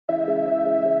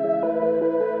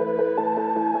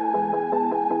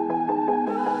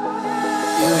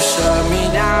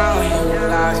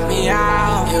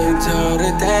You do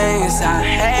the things I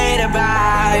hate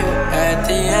about you. At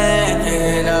the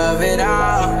end of it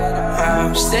all,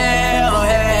 I'm still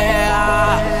here.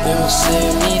 You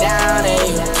sit me down and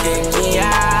you kick me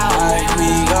out.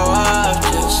 We go up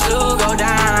just to go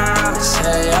down.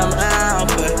 Say I'm out,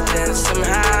 but then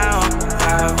somehow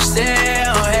I'm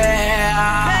still here.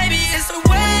 Baby, it's the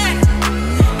way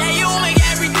that you make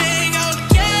everything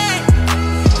okay.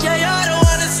 Yeah, you're the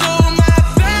one that's on my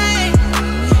brain.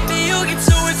 Then you get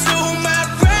to it to my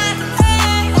brain.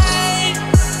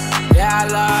 Yeah, I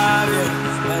love you,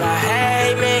 but I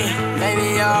hate me. Maybe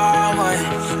you're one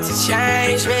to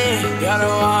change me. You're the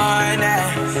one that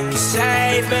can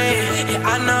save me. Yeah,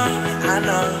 I know.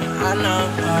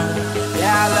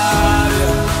 Yeah, I love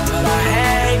you, but I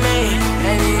hate me.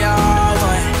 Maybe you're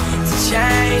one to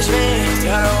change me.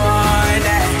 You're the one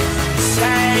that can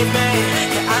save me.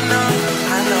 Yeah, I know.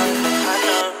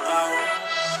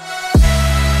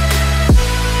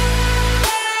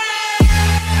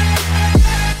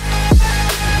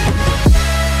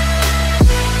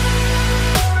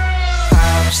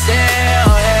 I'm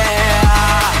still here.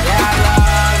 Yeah, I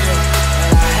love you,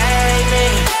 but I hate me.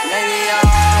 Maybe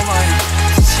you're one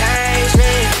to change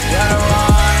me. You're the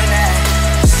one that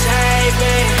can save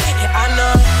me. Yeah, I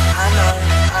know.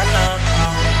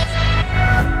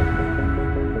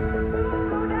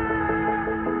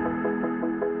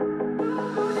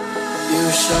 You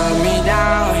shut me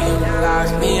down, you lock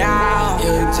me out.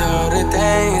 You do the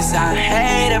things I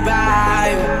hate about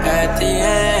you. At the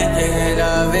end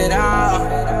of it all,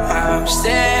 I'm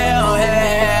still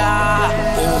here.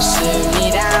 You sit me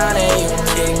down and you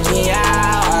kick me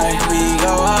out. We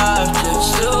go up just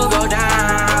to go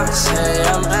down. Say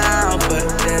I'm out, but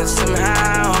then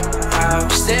somehow I'm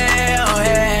still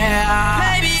here.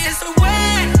 Baby, it's the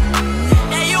way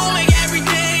that you make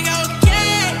everything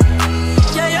okay.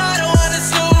 Yeah, you're the one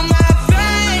that's on my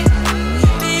brain.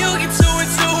 Then you get to it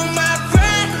to my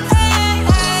brain.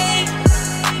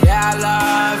 Yeah, I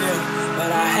love you,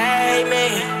 but I hate me.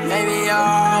 Maybe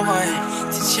you're one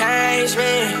to change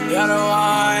me. You're the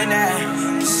one that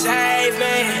can save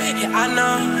me. Yeah, I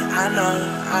know.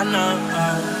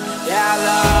 Yeah, I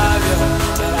love you,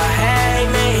 but I hate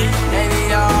me. Maybe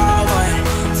you're one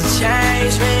to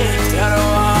change me. You're the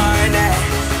one that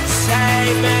can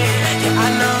save me. Yeah, I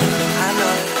know.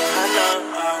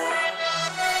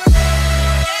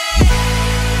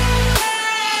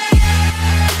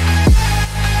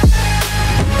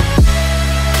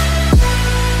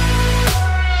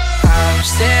 I'm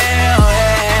still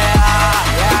here.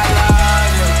 Yeah, I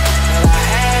love you, but I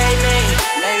hate me.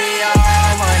 Maybe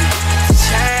you're one to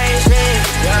change me.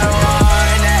 You're the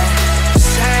one that can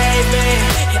save me.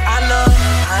 Yeah, I know.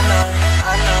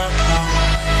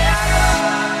 Yeah, I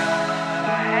love you, but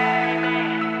I hate me.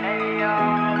 Maybe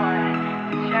you're one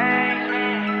to change me.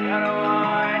 You're the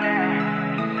one that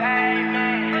can save me.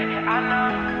 Yeah, I know.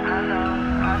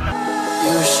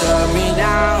 You shut me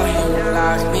down, you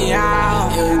lock me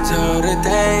out. You do the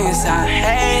things I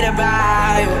hate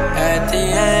about you. At the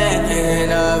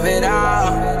end of it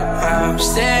all, I'm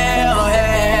still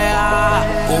here.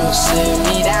 You sit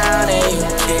me down and you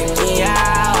kick me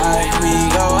out. We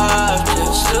go up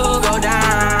just to go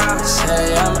down.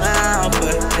 Say I'm out,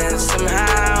 but then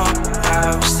somehow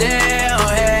I'm still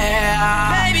here.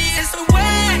 Baby, it's the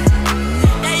way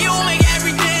that you make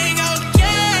everything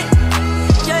okay.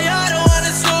 Yeah, you're the one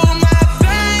that's on my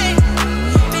brain.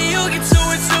 Then you get to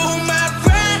it to my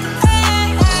brain.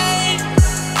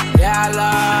 Yeah, I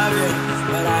love you,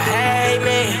 but I hate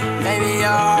me. Maybe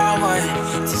you're one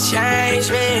to change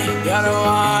me. You're the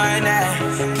one that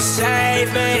can save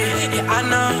me. Yeah, I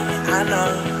know.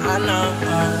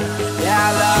 Yeah,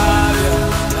 I love you,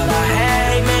 but I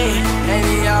hate me.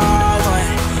 Maybe you're one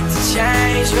to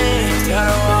change me. You're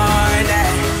the one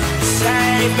that can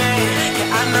save me.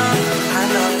 Yeah, I know.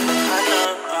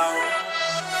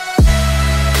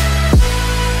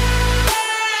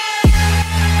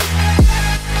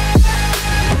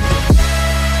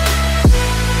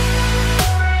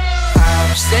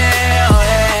 I'm still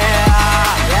here.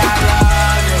 Yeah, I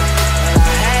love you, but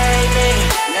I hate me.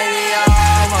 Maybe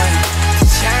you're one to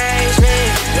change me.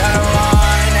 You're the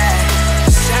one that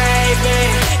can save me.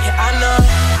 Yeah, I know.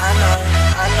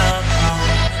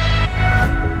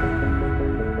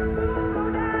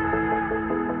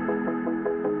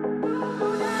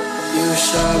 You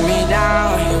shut me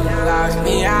down, you lock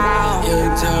me out. You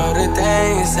do the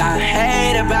things I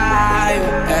hate about you.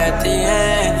 At the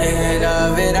end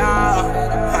of it all,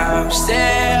 I'm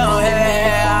still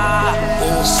here.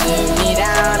 You sit me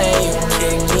down and you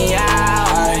kick me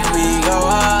out. We go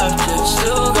up just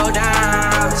to go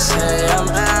down. Say I'm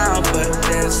out, but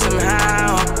then somehow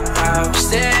I'm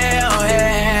still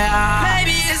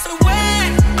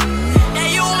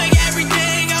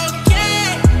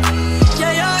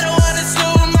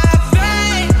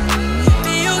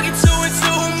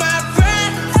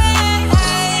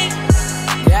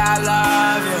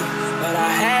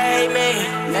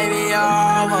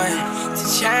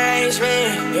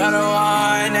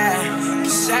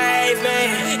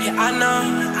I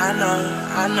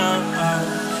know,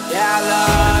 yeah, I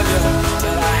love you,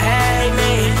 but I hate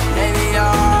me. Maybe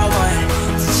you're one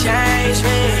to change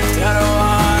me. You're the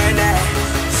one that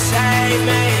saved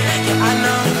me. Yeah, I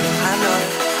know.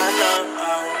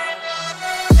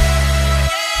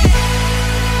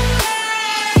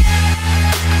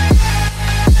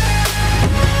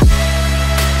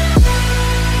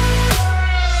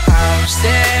 I'm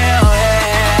still here.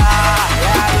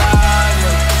 Yeah, I love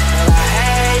you, but I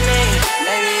hate me.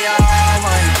 Maybe you're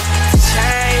one to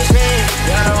change me.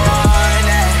 You're the one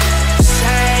that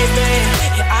saved me.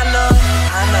 Yeah, I know.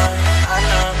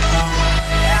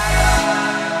 Yeah, I love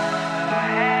you, but I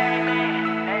hate me.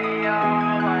 Maybe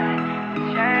you're one to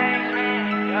change me.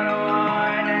 You're the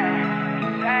one that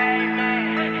saved me.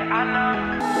 Yeah, I know.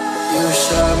 You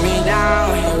shut me down,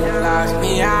 you locked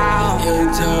me out. You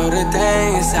do the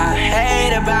things I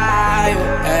hate about you.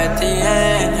 At the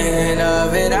end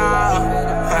of it all,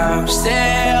 I'm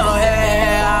still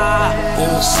here.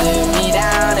 You sit me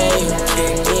down and you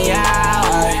kick me out.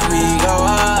 We go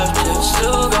up just to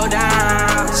go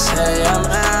down. Say I'm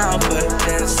out, but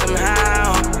then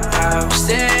somehow I'm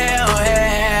still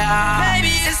here.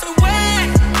 Baby, it's the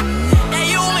way that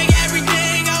you make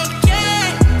everything okay.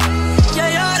 Yeah,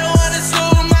 you're the one that's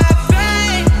on my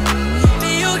brain.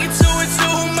 Then you get to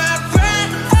my brain.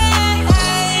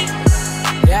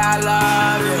 Yeah, I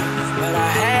love you, but I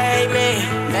hate me.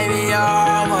 Maybe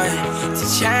you're one to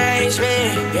change me.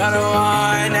 You're the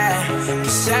one that can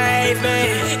save me.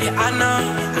 Yeah, I know.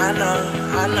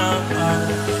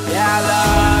 Yeah, I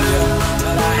love you,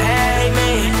 but I hate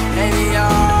me. Maybe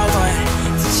you're one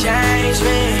to change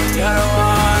me. You're the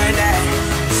one that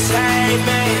can save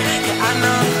me. Yeah, I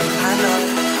know.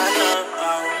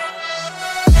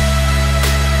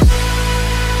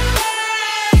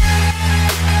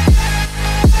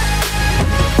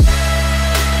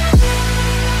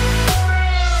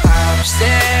 I'm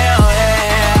still here.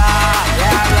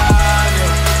 Yeah, I love you,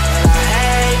 but I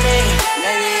hate me.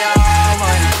 Maybe you're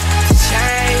one to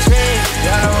change me.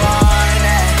 You're the one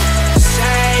that can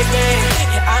save me.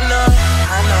 Yeah, I know.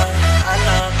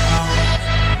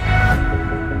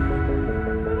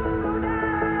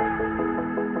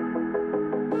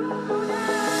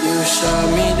 You shut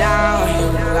me down, you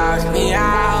lock me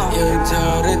out. You do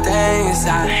the things I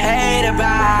hate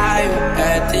about you.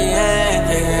 At the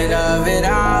end of it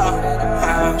all,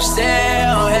 I'm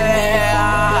still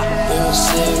here. You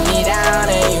sit